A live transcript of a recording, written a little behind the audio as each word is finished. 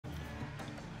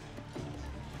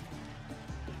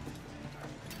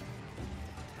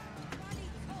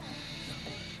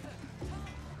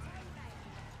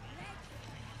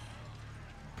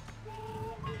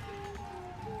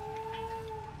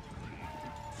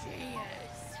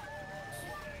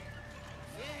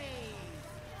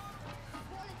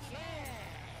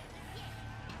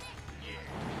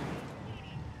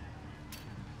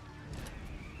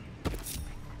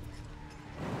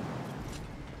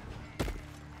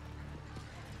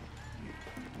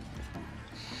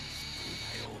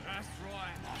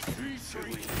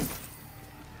chewing.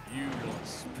 You lot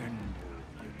spend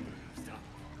all your moved up.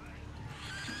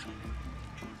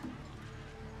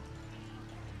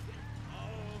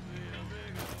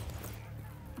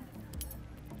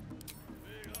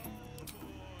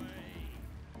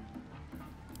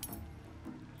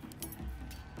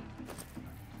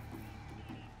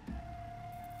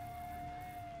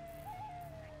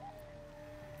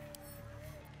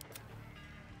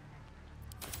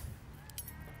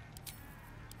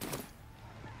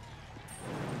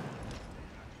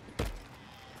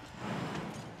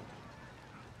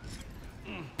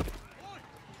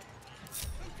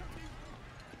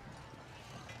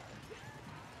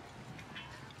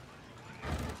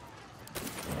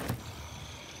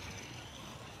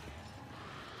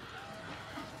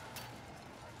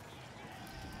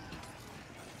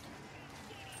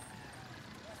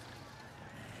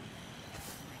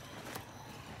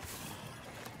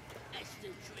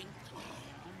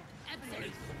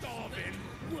 Starving.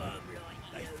 Worm-like.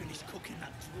 They finished cooking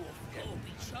that dwarf. Or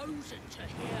be chosen to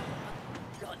hear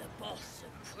like the boss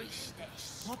and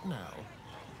priestess. What now?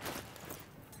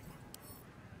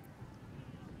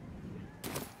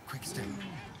 Quick step.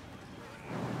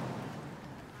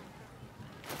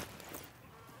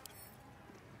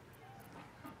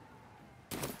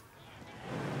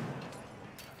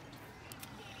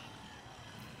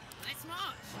 Let's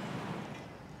march.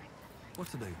 What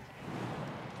to do?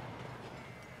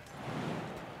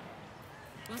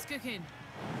 What's cooking?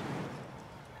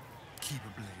 Keep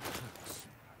a blade close.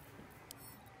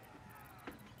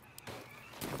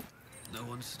 No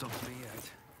one stopped me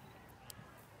yet.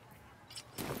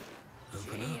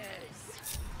 Open up.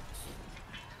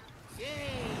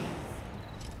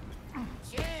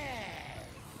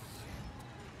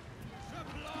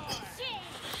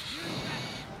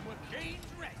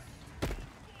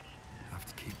 Have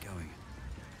to keep going.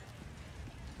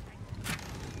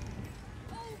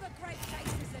 All the great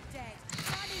faces are dead.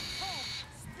 Bloody Tom,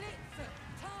 Splitfoot,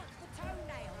 Tart the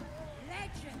Toenail.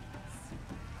 Legends.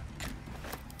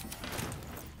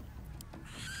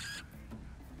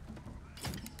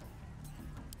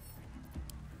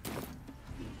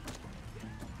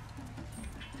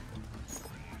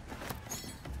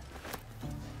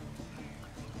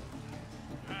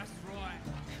 That's right.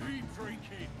 Keep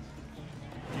drinking.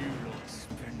 You lot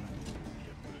spend all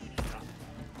your moved up.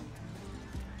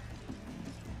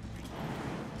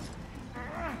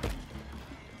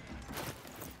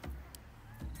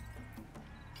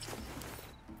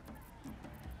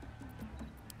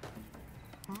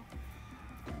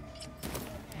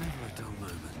 Never a dull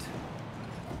moment.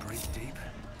 Breathe deep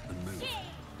and move.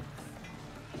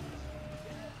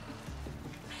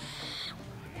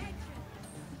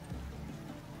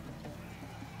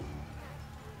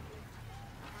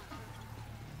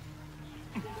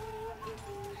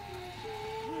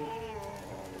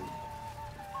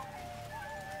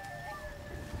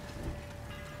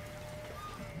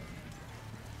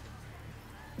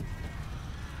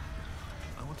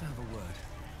 I want to have a word.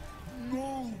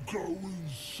 No go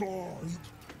inside.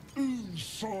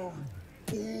 Inside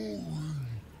boring.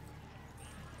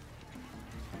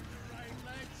 Right,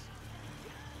 lads.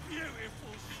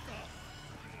 Beautiful stuff.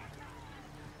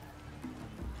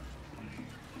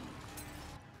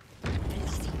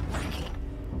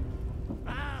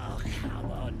 Oh,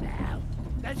 come on now.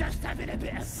 They're just having a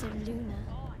bit of Saluna.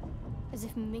 As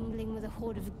if mingling with a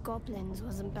horde of goblins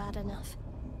wasn't bad enough.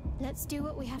 Let's do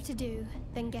what we have to do,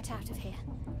 then get out of here.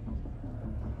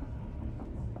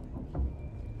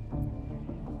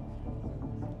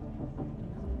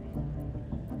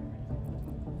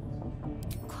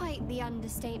 Quite the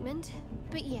understatement,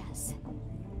 but yes.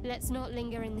 Let's not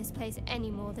linger in this place any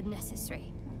more than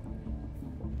necessary.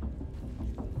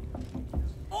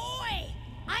 Oi!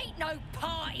 Ain't no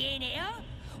party in here.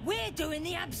 We're doing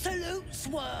the Absolute's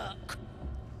work.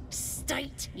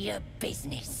 State your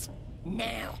business.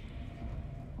 Now.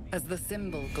 As the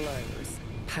symbol glows,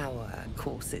 power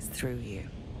courses through you.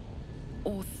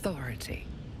 Authority.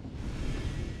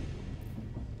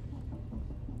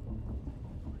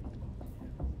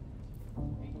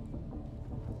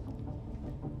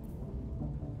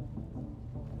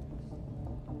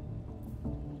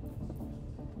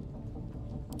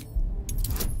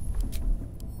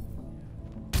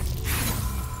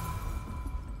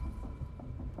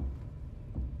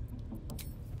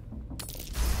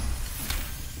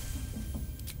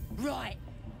 Right.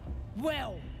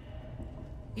 Well,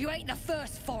 you ain't the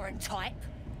first foreign type,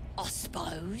 I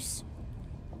suppose.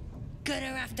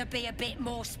 Gonna have to be a bit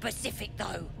more specific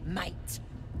though, mate.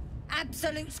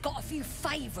 Absolute's got a few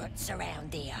favourites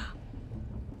around here.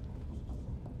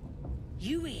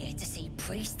 You here to see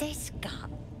Priestess Gut,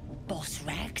 Boss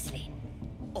Ragslin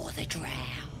or the Drow?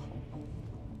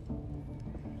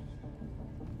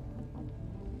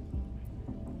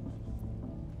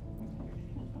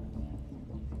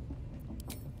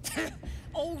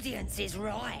 Audience is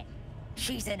right.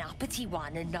 She's an uppity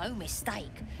one and no mistake,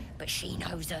 but she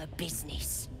knows her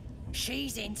business.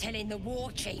 She's in telling the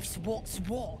war chiefs what's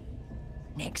what.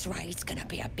 Next raid's gonna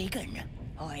be a big un,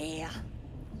 I hear.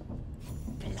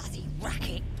 Bloody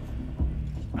racket.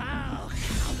 Oh,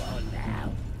 come on now.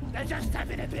 They're just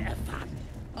having a bit of fun.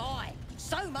 Aye,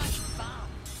 so much fun.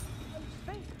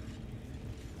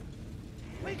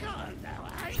 We got 'em now,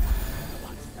 eh?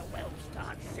 Once the well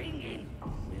starts singing,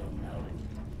 we'll know it.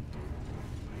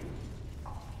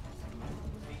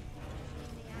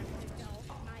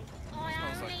 I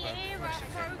only hear her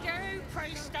through you,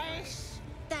 priestess.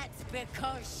 That's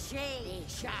because she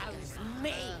chose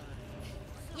me.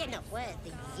 You're not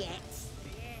worthy yet.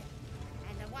 Yeah,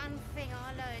 and the one thing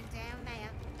I learned down there,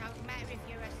 don't matter if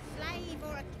you're a slave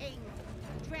or a king,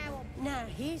 drow or Now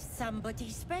here's somebody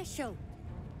special.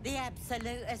 The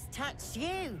Absolute has touched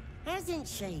you, hasn't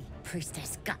she?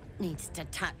 Priestess Gut needs to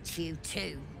touch you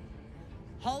too.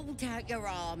 Hold out your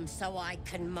arm so I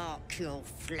can mark your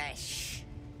flesh.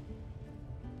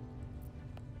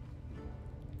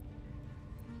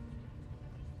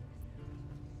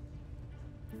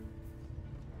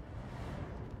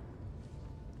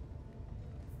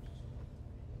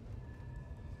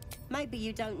 Maybe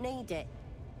you don't need it.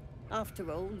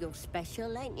 After all, you're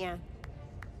special, ain't you?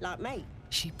 Like me.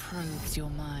 She probes your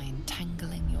mind,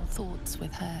 tangling your thoughts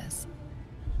with hers.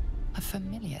 A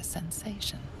familiar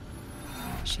sensation.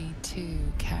 She too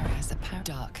carries a power.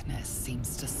 Darkness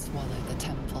seems to swallow the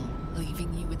temple,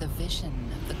 leaving you with a vision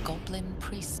of the goblin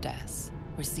priestess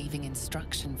receiving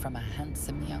instruction from a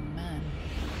handsome young man,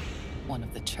 one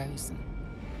of the chosen.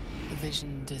 The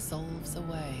vision dissolves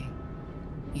away.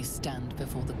 You stand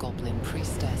before the goblin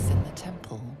priestess in the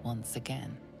temple once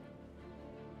again.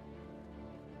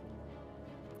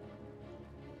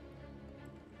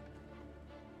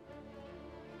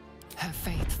 Her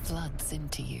faith floods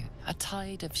into you, a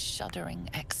tide of shuddering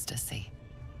ecstasy.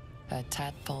 Her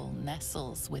tadpole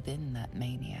nestles within that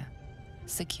mania,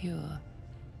 secure,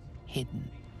 hidden.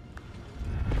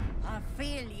 I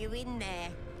feel you in there,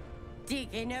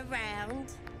 digging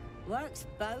around. Works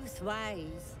both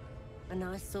ways. And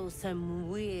I saw some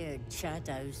weird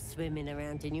shadows swimming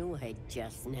around in your head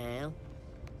just now.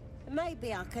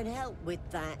 Maybe I can help with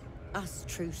that. Us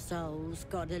true souls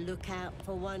gotta look out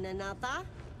for one another.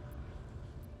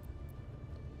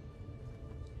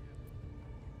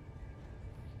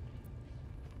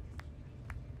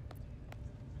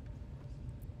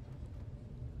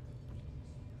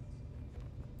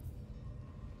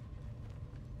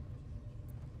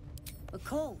 Of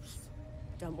course.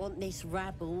 Don't want this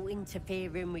rabble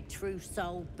interfering with true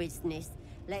soul business.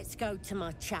 Let's go to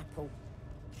my chapel.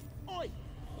 Oi!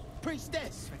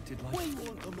 Priestess! We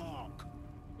want the mark!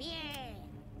 yeah.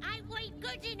 Ain't we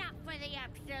good enough for the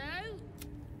Absolute?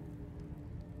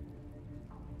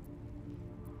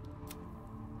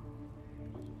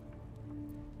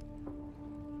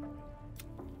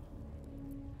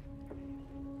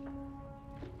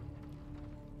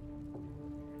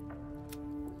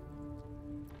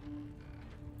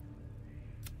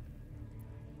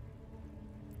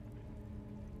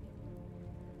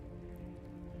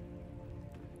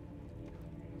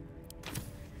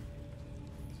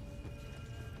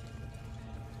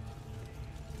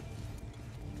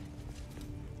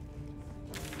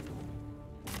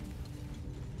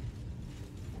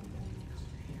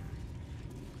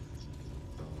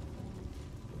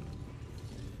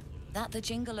 That the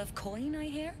jingle of coin I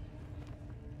hear?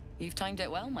 You've timed it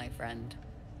well, my friend.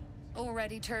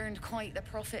 Already turned quite the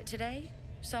profit today,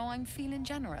 so I'm feeling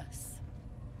generous.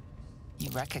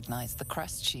 You recognize the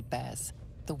crest she bears,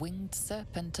 the winged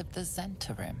serpent of the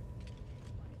Zentarim.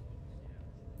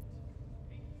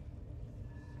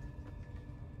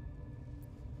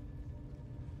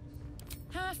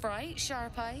 Half right,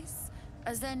 sharp eyes.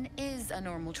 As then is a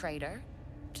normal trader.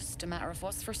 Just a matter of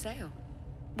what's for sale.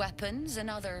 Weapons and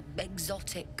other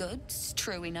exotic goods,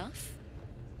 true enough.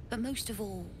 But most of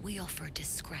all, we offer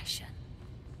discretion.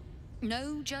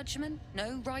 No judgment,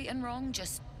 no right and wrong,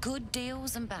 just good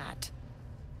deals and bad.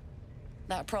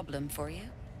 That a problem for you?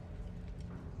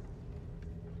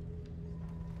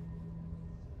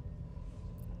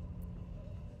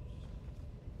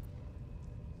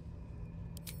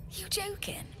 You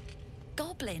joking?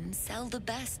 Goblins sell the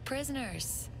best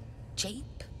prisoners.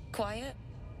 Cheap, quiet,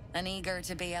 and eager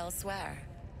to be elsewhere.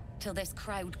 Till this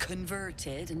crowd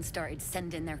converted and started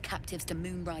sending their captives to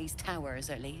Moonrise Towers,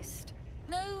 at least.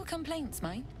 No complaints,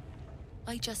 mind.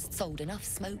 I just sold enough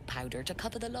smoke powder to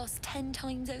cover the loss 10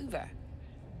 times over.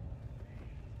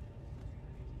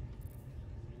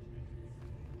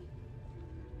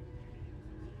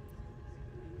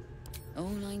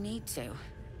 All I need to.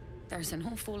 There's an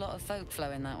awful lot of folk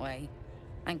flowing that way.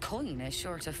 And coin is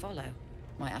sure to follow.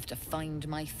 Might have to find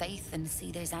my faith and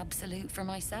see this absolute for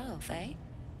myself, eh?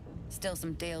 Still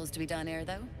some deals to be done here,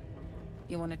 though.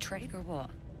 You want to trade or what?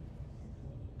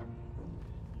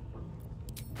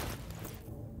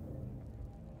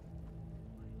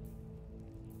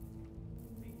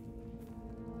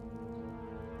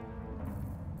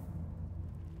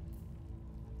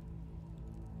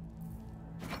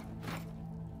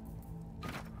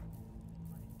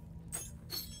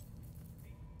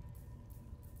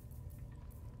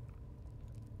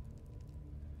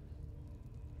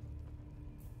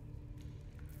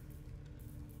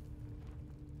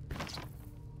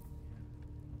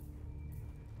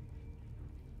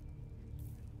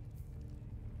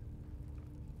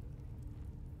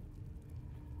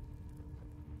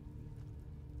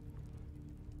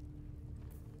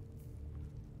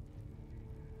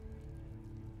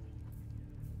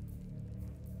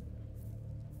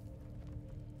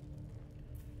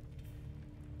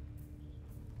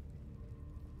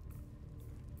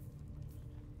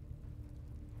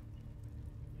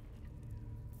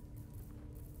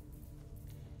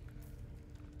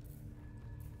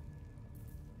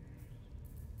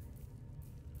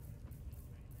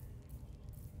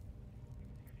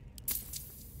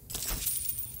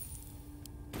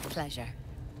 Pleasure.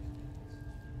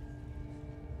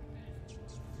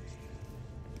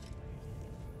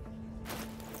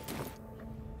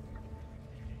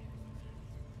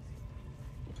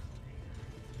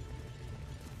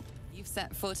 You've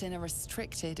set foot in a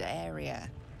restricted area.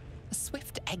 A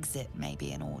swift exit may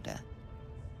be in order.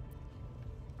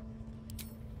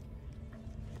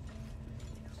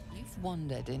 You've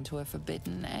wandered into a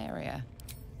forbidden area.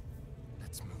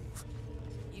 Let's move.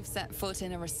 You've set foot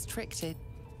in a restricted...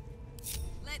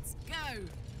 Let's go!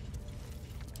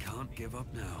 Can't give up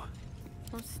now.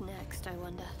 What's next, I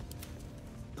wonder?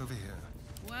 Over here.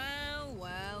 Well,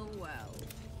 well, well.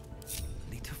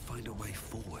 Need to find a way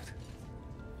forward.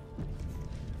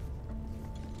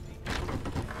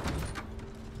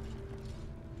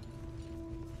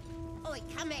 Oi,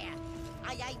 come here.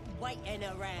 I ain't waiting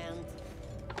around.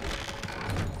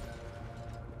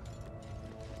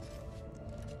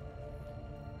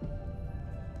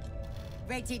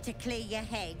 Ready to clear your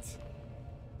head?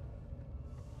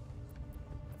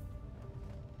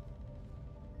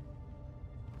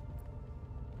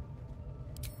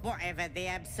 Whatever the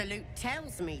Absolute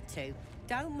tells me to.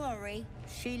 Don't worry,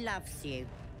 she loves you.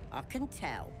 I can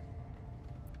tell.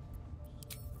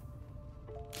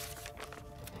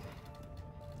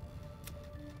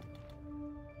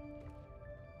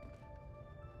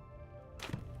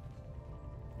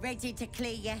 Ready to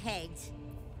clear your head?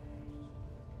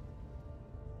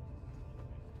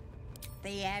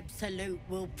 The Absolute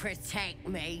will protect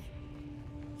me.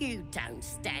 You don't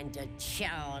stand a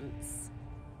chance.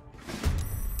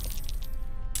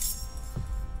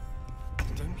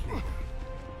 Don't leave.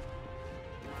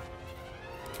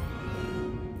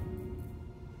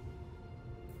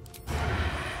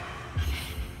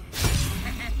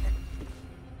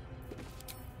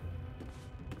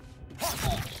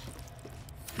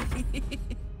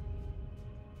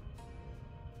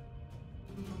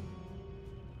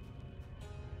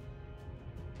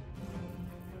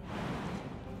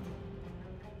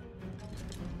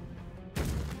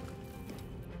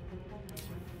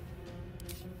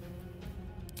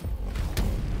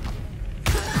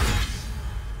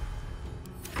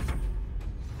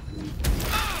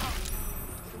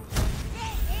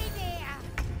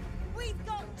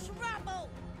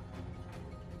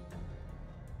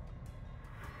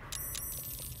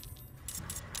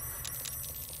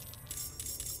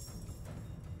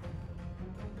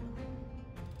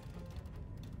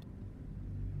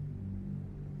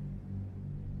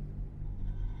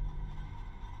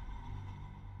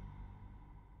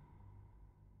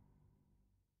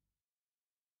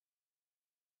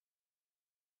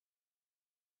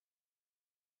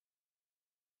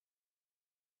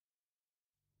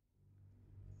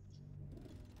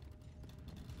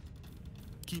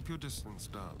 Keep your distance,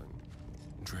 darling.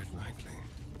 Tread lightly.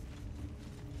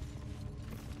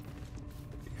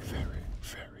 Be very,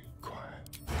 very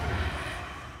quiet.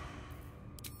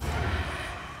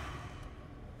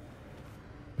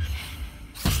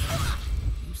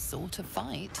 You sought a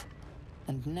fight,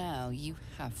 and now you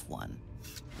have one.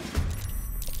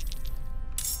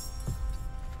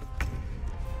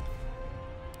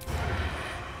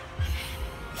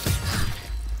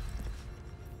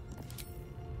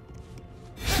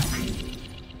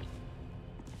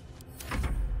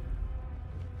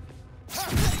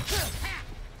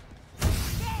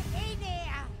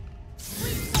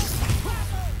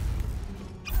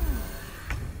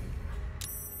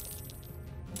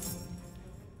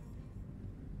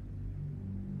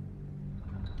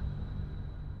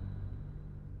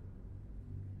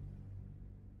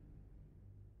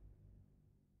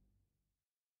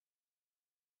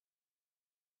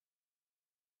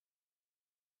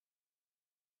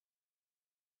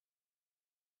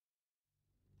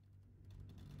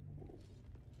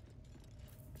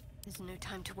 There's no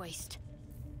time to waste.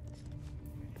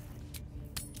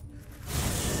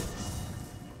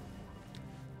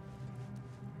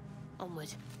 Onward.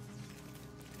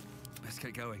 Let's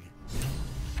get going.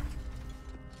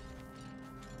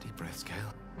 Deep breaths, Gale.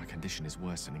 My condition is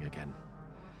worsening again.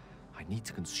 I need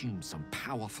to consume some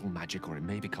powerful magic or it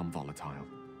may become volatile.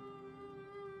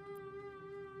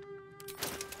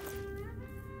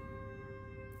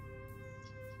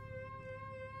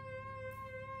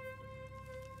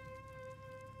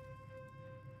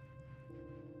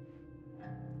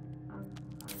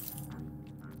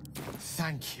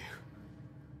 Thank you.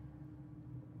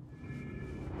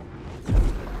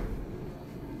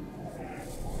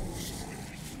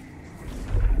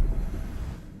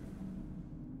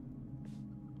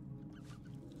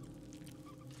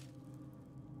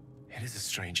 It is a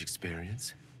strange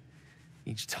experience.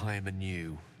 Each time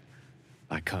anew.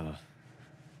 Like a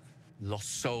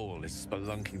lost soul is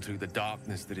spelunking through the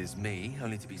darkness that is me,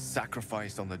 only to be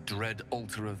sacrificed on the dread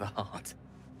altar of the heart.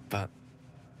 But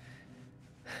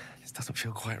this doesn't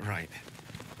feel quite right.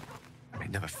 I mean,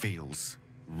 it never feels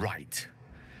right,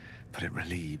 but it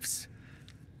relieves.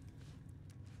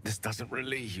 This doesn't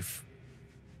relieve.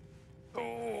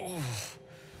 Oh.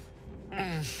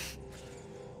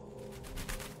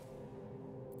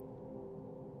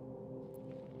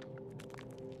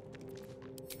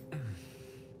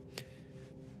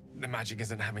 The magic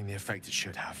isn't having the effect it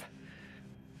should have.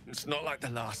 It's not like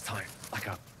the last time, like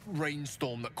a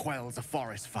rainstorm that quells a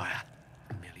forest fire.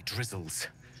 It merely drizzles.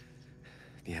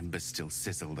 The embers still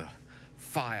sizzle, the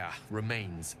fire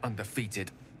remains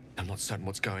undefeated. I'm not certain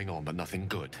what's going on, but nothing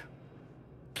good.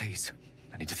 Please,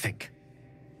 I need to think.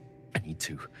 I need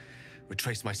to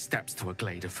retrace my steps to a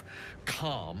glade of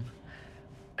calm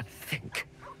and think.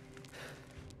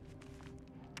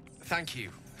 Thank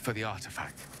you for the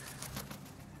artifact.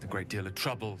 A great deal of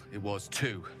trouble it was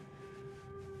too.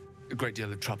 A great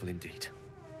deal of trouble indeed.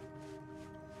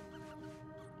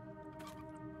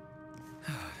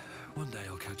 One day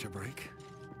I'll catch a break.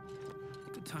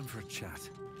 Good time for a chat.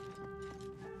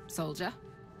 Soldier?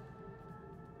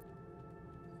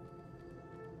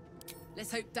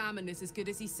 Let's hope Damon is as good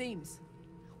as he seems.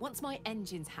 Once my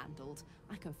engine's handled,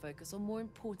 I can focus on more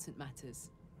important matters.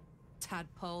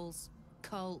 Tadpoles,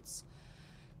 cults,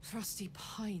 frosty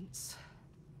pints.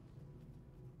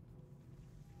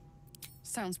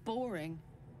 Sounds boring.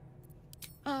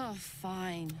 Oh,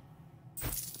 fine.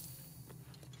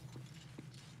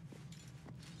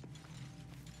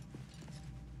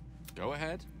 Go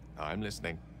ahead. I'm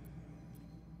listening.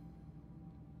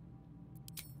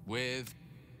 With...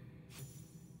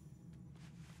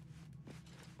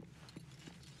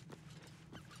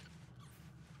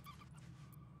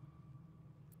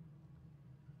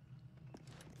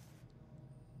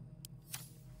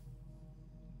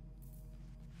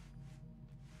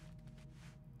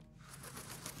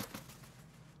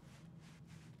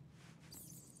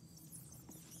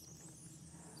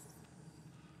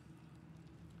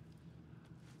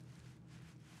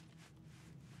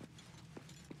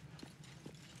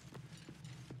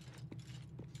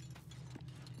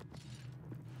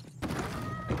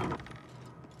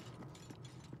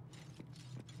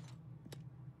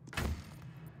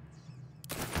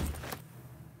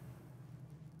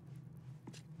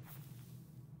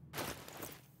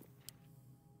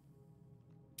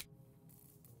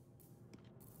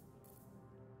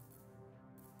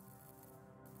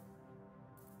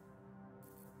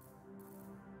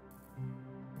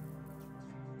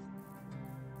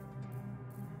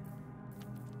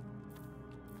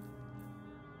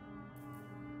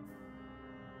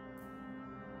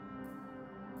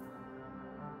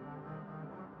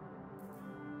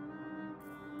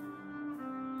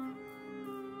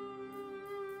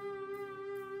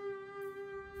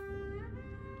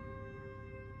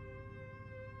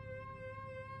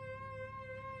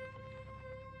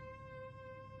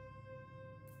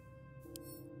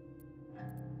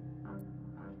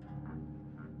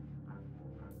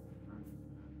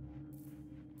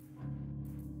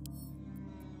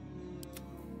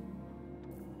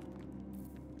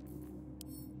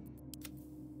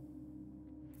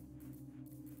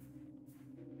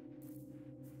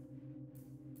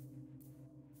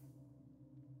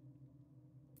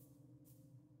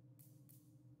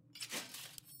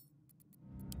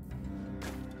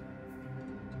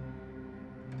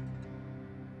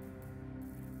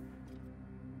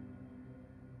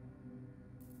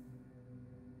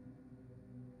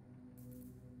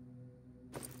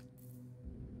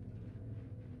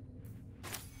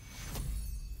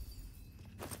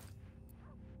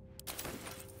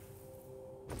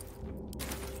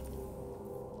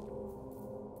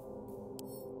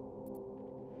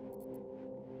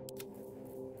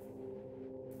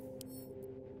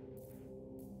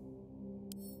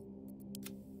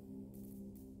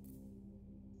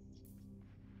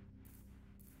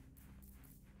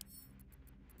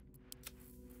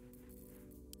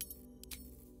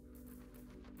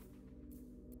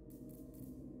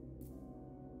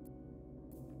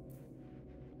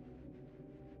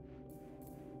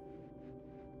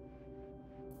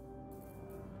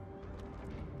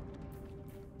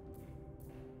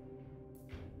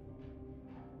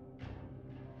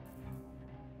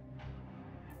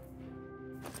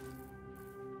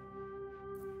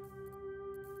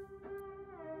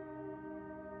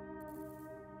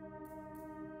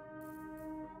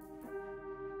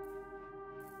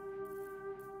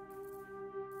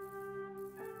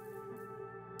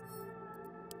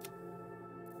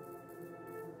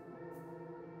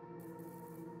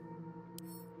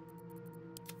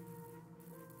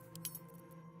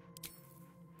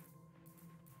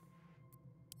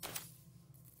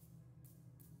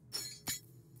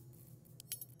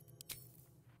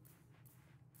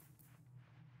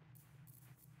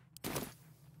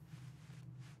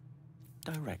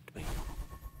 direct me.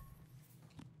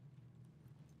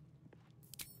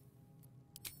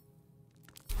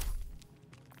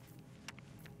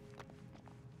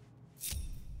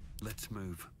 Let's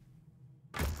move.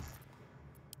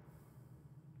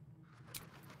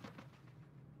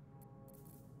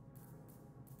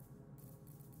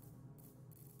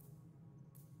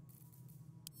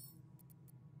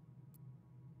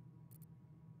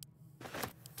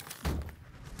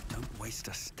 Don't waste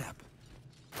a step.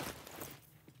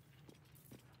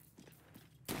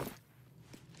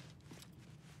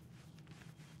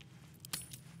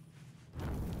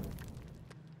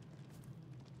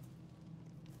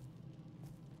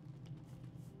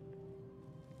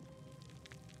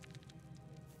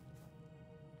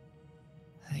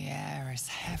 The air is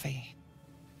heavy.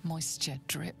 Moisture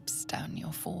drips down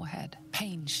your forehead.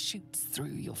 Pain shoots through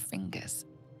your fingers.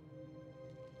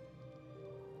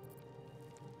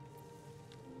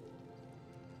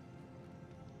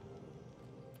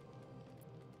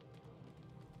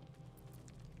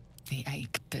 The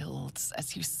ache builds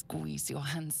as you squeeze your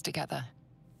hands together.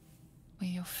 Were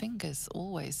your fingers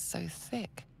always so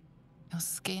thick? Your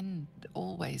skin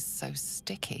always so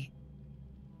sticky?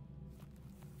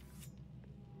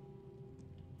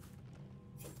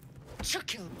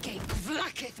 Chukil gate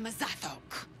vlaketh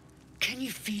Mazathok. Can you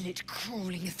feel it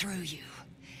crawling through you?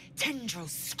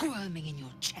 Tendrils squirming in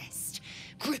your chest,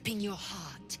 gripping your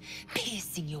heart,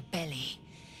 piercing your belly.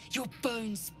 Your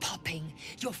bones popping,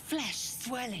 your flesh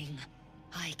swelling.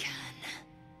 I can.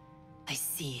 I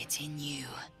see it in you.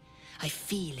 I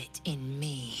feel it in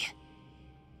me.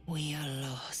 We are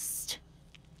lost.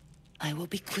 I will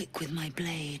be quick with my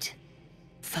blade.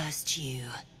 First you,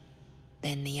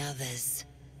 then the others.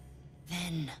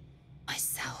 Then,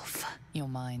 myself. Your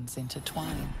minds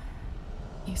intertwine.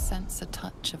 You sense a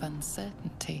touch of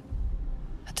uncertainty,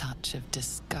 a touch of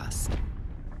disgust.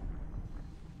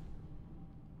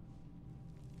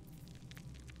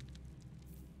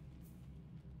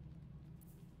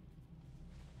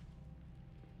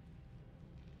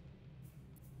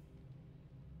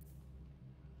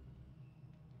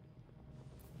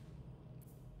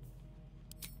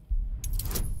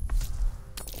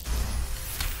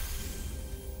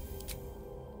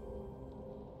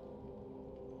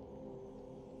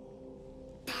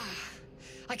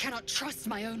 I cannot trust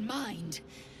my own mind.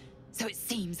 So it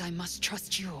seems I must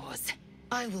trust yours.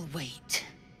 I will wait.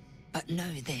 But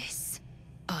know this.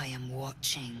 I am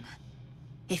watching.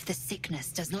 If the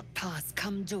sickness does not pass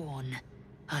come dawn,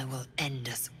 I will end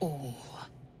us all.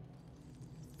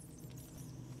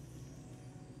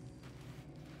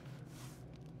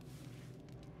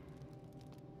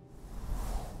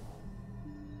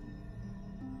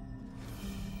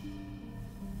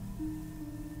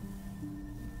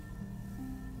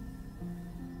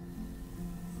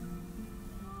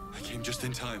 I came just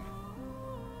in time.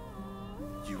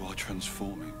 You are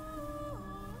transforming.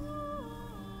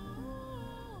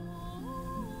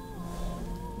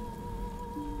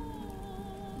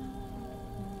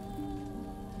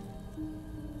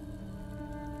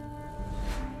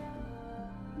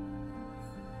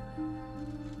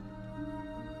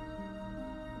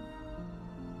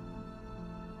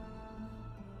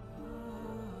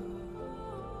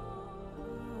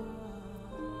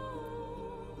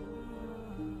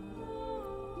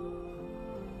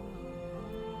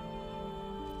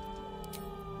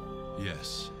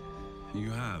 Yes, you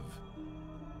have.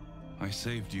 I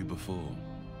saved you before.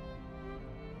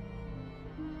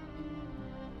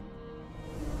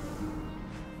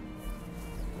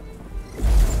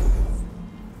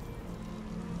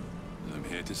 I'm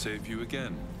here to save you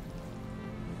again.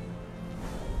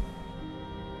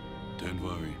 Don't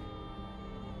worry.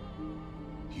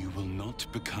 You will not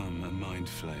become a Mind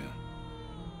Flayer.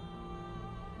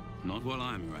 Not while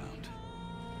I'm around.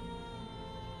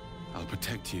 I'll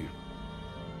protect you.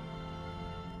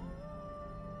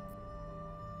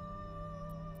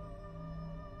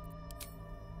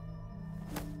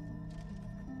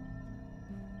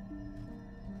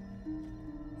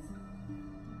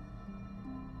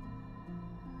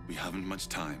 We haven't much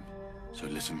time, so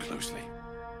listen closely.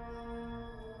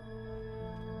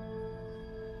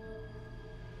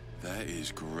 There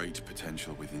is great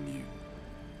potential within you.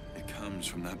 It comes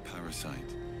from that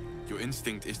parasite. Your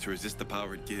instinct is to resist the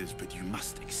power it gives, but you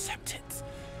must accept it.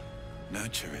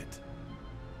 Nurture it.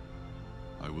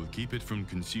 I will keep it from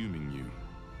consuming you.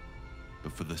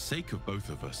 But for the sake of both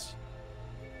of us,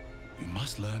 you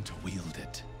must learn to wield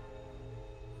it.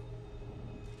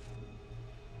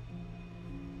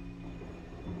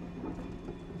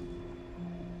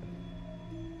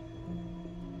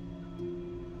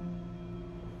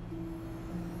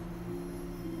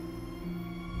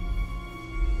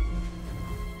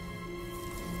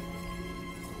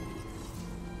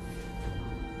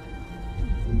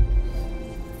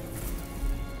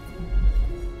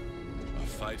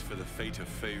 fight for the fate of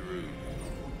Faerûn.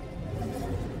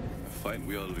 A fight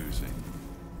we are losing.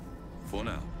 For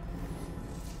now.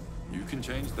 You can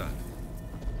change that.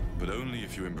 But only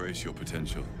if you embrace your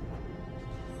potential.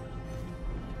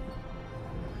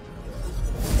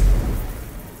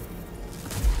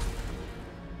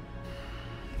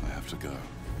 I have to go.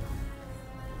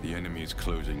 The enemy is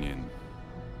closing in.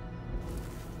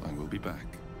 I will be back.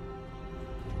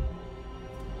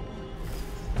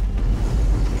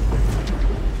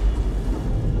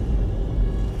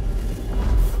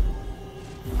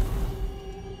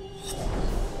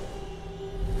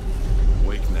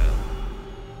 Wake now.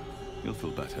 You'll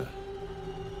feel better.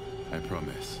 I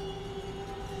promise.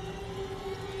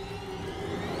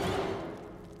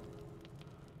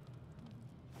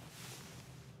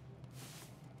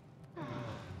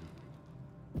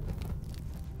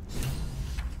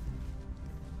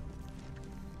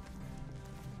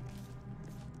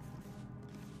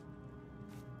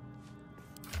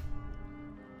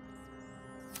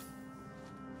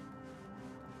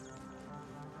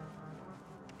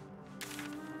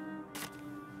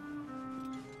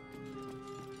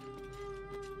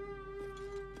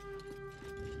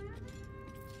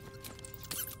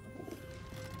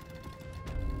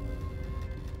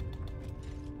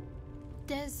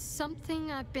 There's something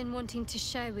I've been wanting to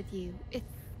share with you, if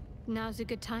now's a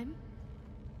good time.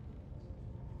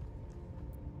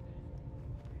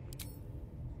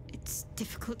 It's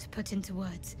difficult to put into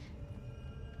words.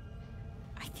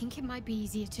 I think it might be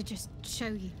easier to just show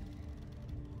you.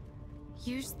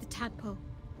 Use the tadpole.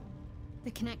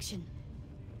 The connection.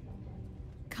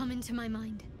 Come into my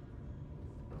mind.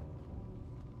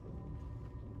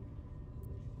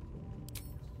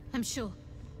 I'm sure.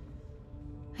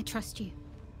 I trust you.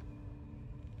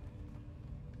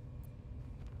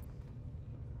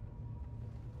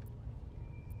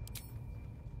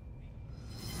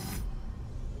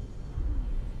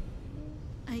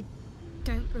 I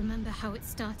don't remember how it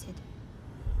started,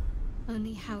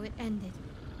 only how it ended.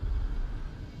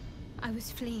 I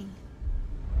was fleeing.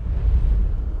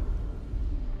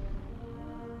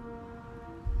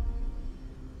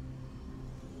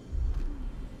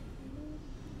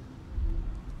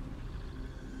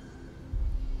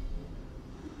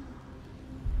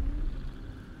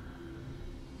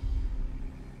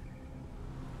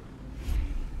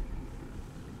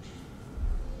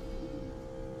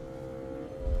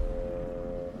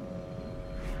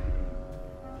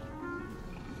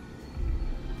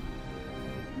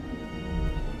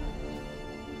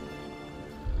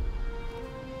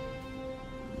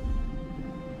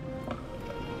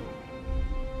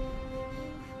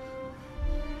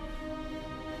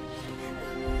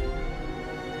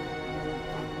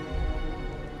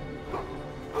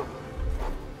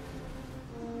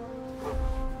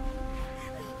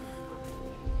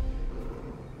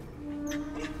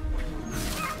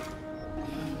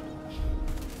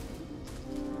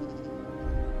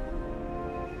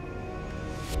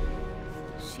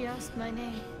 She asked my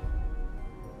name.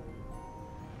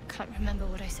 Can't remember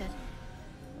what I said.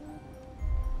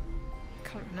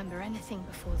 Can't remember anything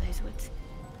before those words.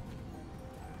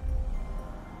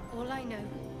 All I know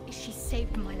is she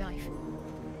saved my life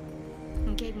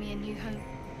and gave me a new home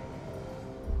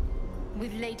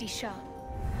with Lady Shah.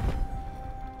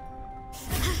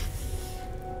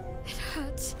 It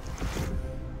hurts.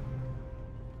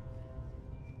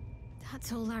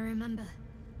 That's all I remember.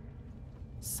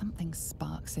 Something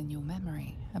sparks in your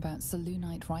memory about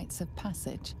Selûnite rites of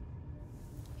passage.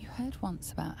 You heard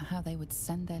once about how they would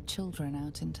send their children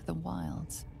out into the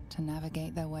wilds to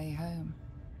navigate their way home.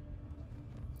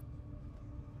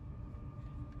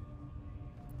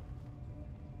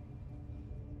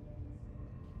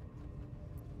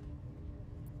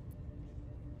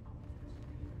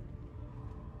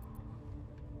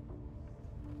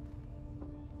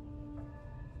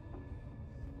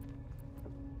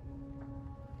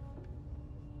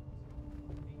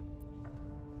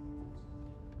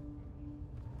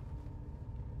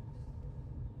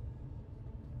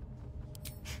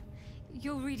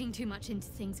 You're reading too much into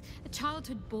things. A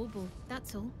childhood bauble,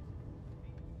 that's all.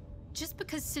 Just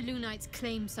because Selûnites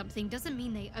claim something doesn't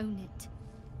mean they own it.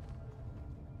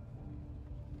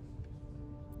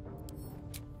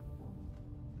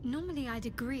 Normally I'd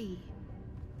agree.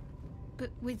 But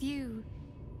with you,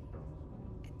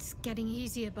 it's getting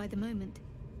easier by the moment.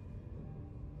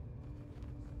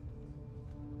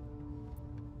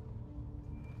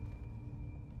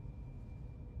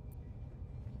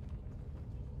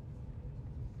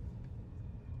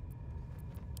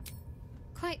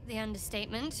 Quite the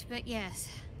understatement, but yes,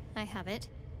 I have it.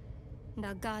 And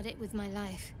I'll guard it with my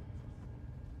life.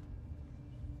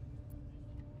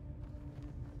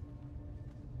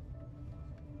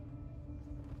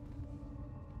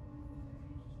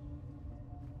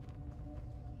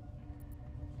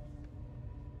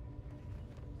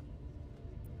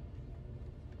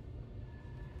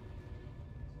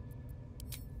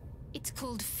 It's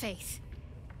called faith.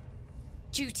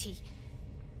 Duty.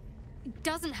 It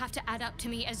doesn't have to add up to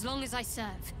me as long as I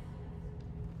serve.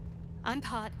 I'm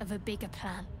part of a bigger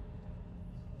plan.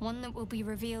 One that will be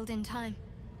revealed in time.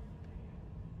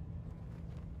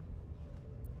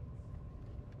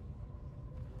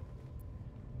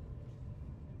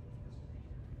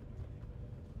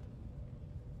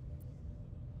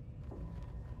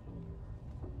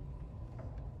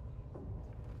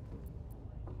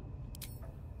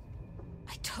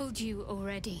 I told you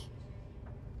already.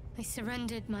 I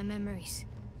surrendered my memories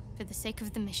for the sake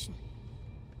of the mission.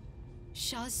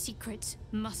 Shah's secrets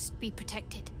must be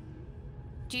protected.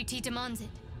 Duty demands it.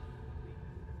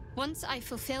 Once I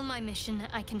fulfill my mission,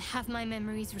 I can have my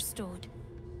memories restored.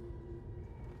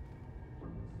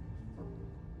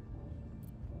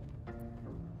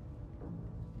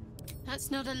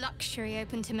 That's not a luxury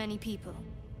open to many people,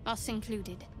 us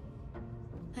included.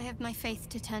 I have my faith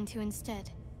to turn to instead.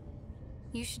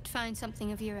 You should find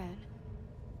something of your own.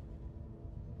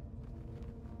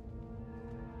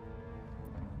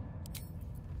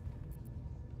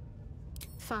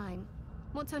 Fine.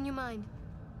 What's on your mind?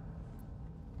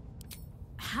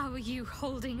 How are you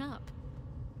holding up?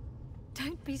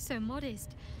 Don't be so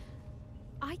modest.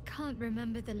 I can't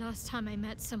remember the last time I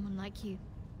met someone like you.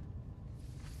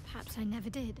 Perhaps I never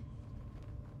did.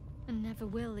 And never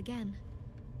will again.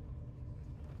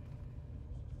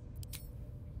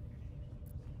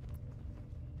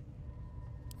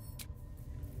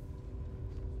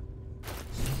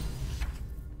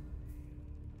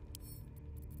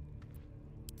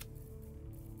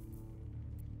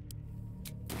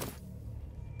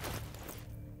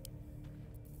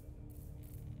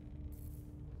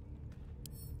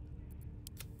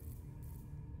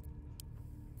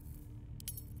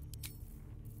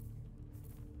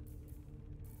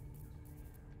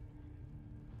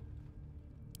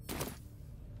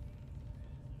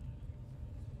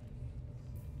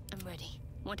 I'm ready.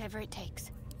 Whatever it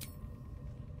takes.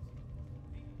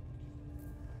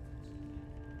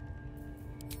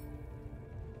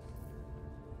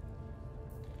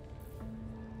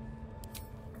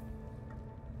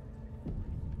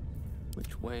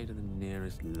 Which way to the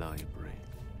nearest library?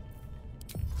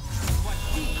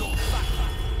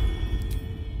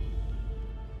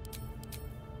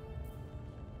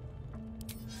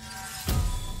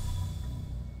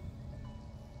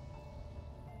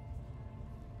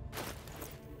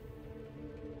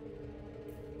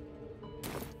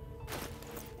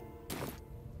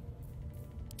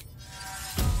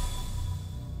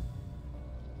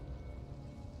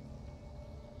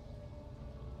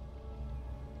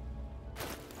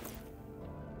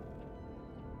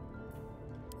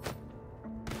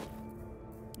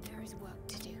 Work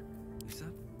to do. Is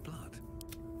that blood?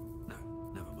 No,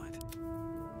 never mind.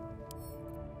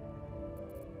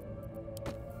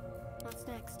 What's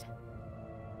next?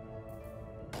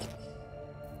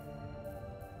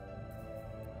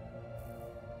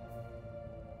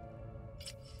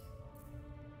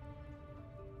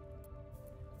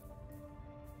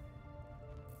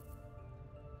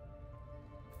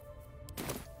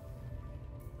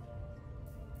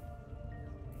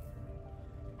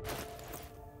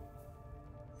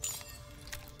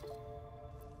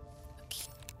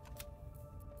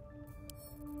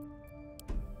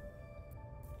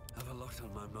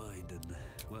 On my mind and,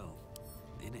 well,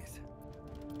 in it.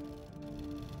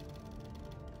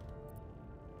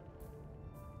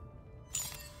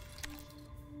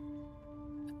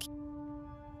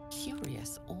 A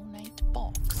curious ornate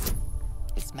box.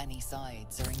 Its many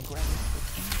sides are engraved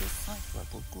with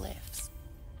indecipherable glyphs.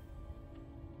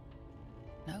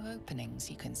 No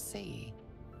openings you can see,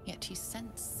 yet you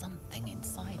sense something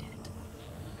inside it.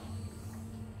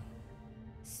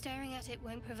 Staring at it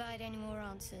won't provide any more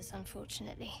answers,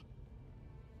 unfortunately.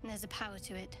 There's a power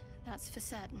to it, that's for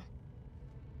certain.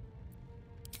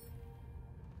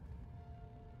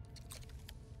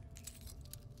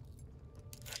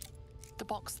 The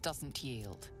box doesn't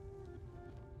yield.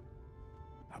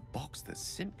 A box that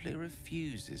simply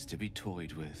refuses to be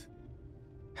toyed with.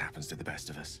 Happens to the best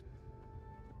of us.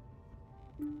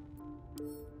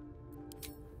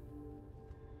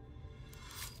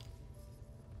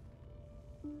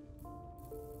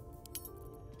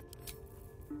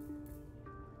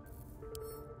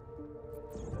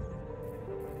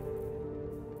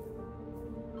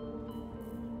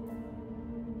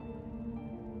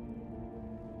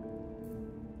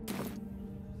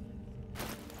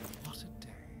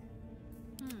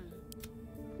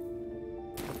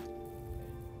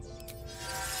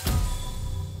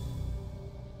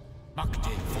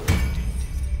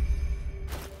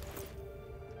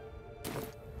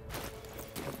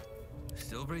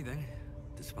 Still Still breathing,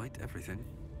 despite everything.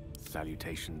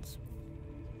 Salutations.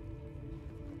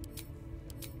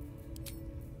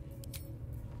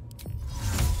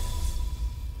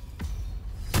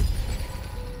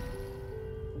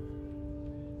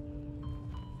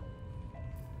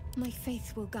 My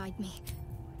faith will guide me.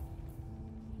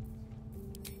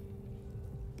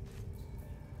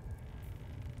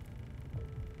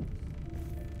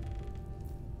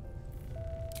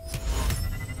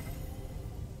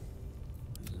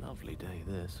 Lovely day,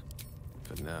 this.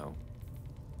 For now.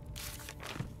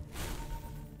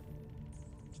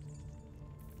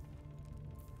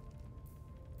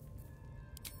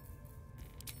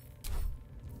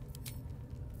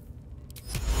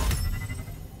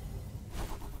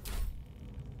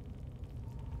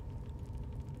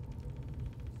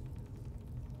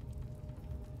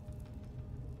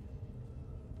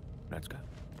 Let's go.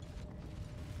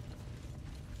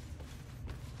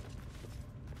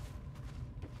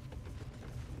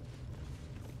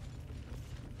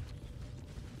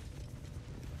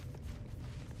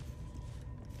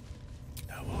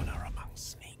 No honor among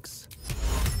sneaks.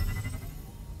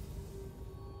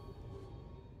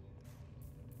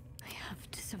 I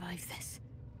have to survive this.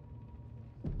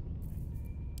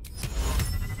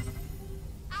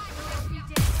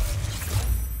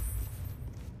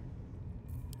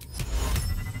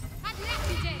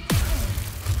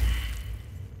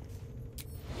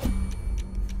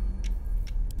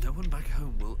 No one back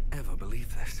home will ever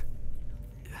believe this.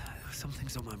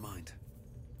 Something's on my mind.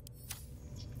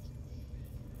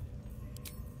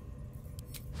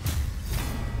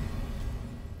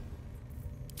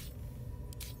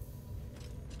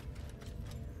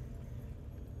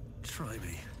 Try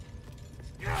me.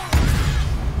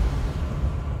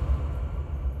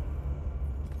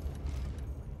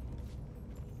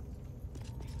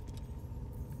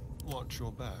 Watch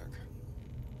your back.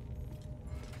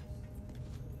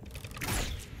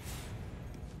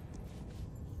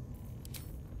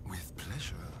 With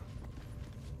pleasure.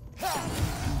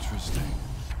 Interesting.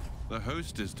 The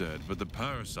host is dead, but the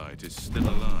parasite is still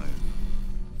alive.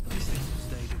 These things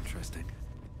have stayed interesting.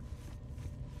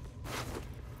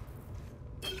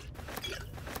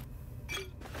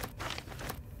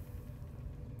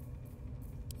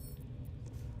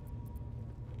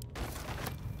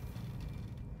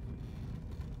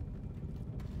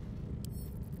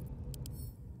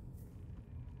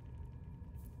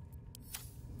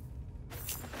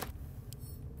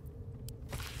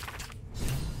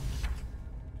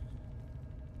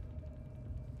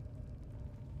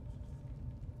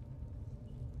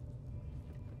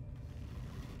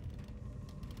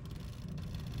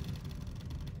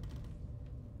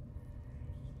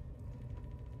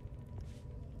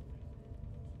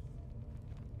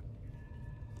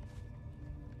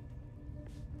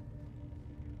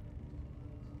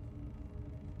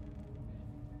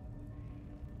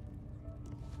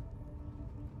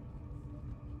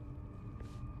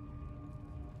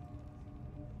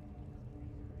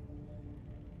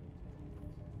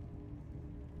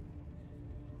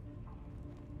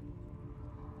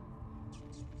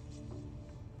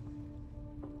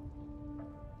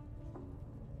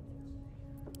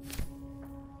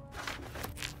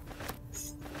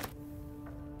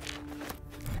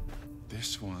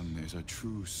 This one is a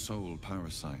true soul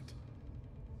parasite.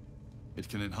 It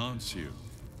can enhance you.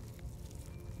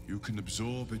 You can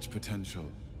absorb its potential.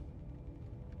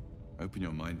 Open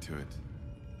your mind to it.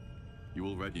 You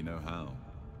already know how.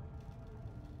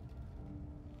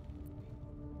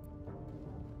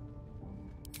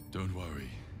 Don't worry.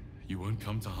 You won't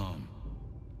come to harm.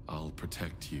 I'll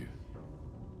protect you.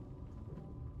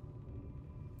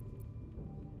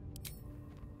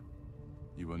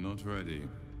 You are not ready.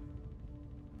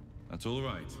 That's all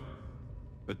right.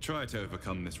 But try to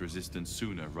overcome this resistance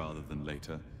sooner rather than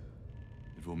later.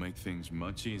 It will make things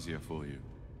much easier for you.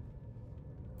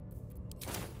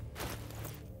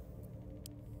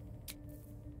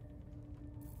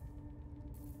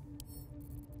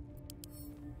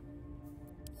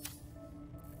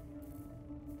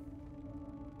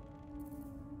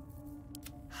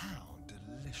 How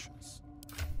delicious.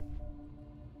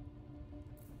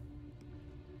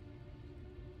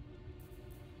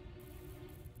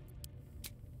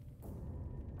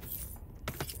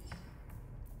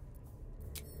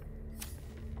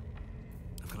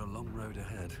 I've got a long road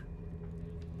ahead.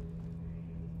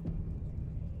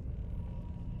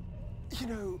 You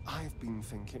know, I've been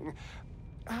thinking,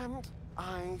 and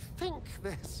I think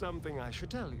there's something I should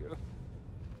tell you.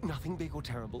 Nothing big or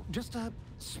terrible, just a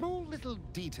small little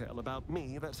detail about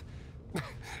me that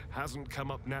hasn't come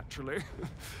up naturally.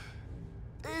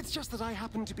 It's just that I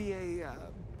happen to be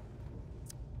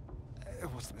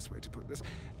what's the best way to put this?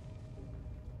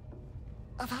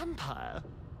 A vampire?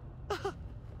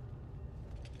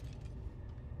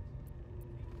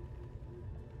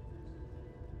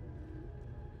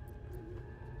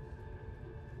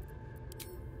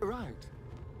 Right.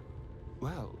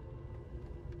 Well,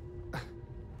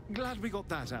 glad we got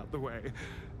that out the way.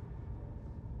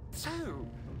 So,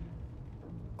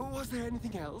 was there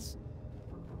anything else?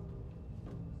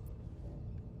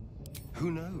 Who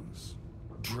knows?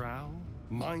 Drow?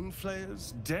 Mind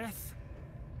flayers? Death?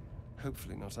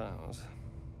 Hopefully not ours.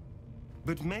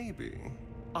 But maybe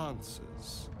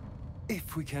answers,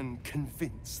 if we can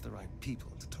convince the right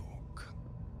people to talk.